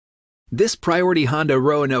This Priority Honda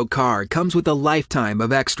Roanoke car comes with a lifetime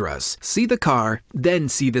of extras. See the car, then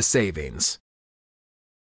see the savings.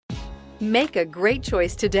 Make a great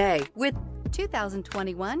choice today with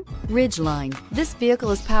 2021 Ridgeline. This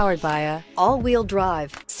vehicle is powered by a all-wheel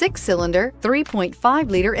drive, 6-cylinder,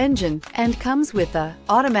 3.5-liter engine and comes with a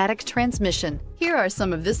automatic transmission. Here are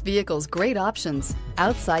some of this vehicle's great options: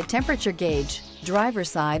 outside temperature gauge, driver's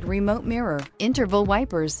side remote mirror, interval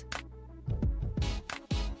wipers.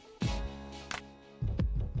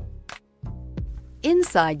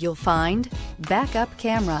 Inside you'll find backup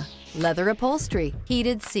camera, leather upholstery,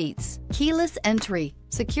 heated seats, keyless entry,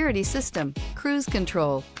 security system, cruise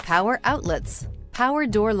control, power outlets, power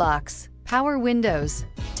door locks, power windows,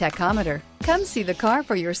 tachometer. Come see the car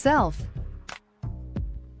for yourself.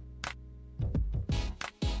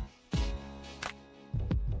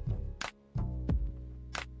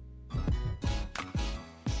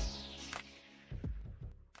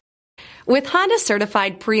 With Honda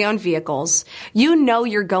certified pre-owned vehicles, you know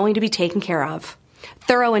you're going to be taken care of.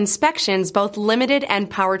 Thorough inspections, both limited and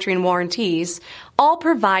powertrain warranties, all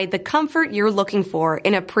provide the comfort you're looking for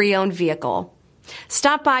in a pre-owned vehicle.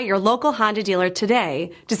 Stop by your local Honda dealer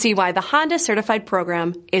today to see why the Honda certified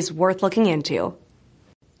program is worth looking into.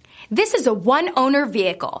 This is a one-owner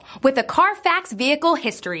vehicle with a CARFAX Vehicle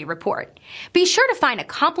History Report. Be sure to find a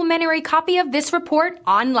complimentary copy of this report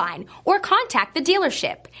online or contact the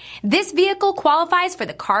dealership. This vehicle qualifies for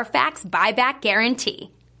the CARFAX Buyback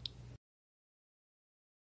Guarantee.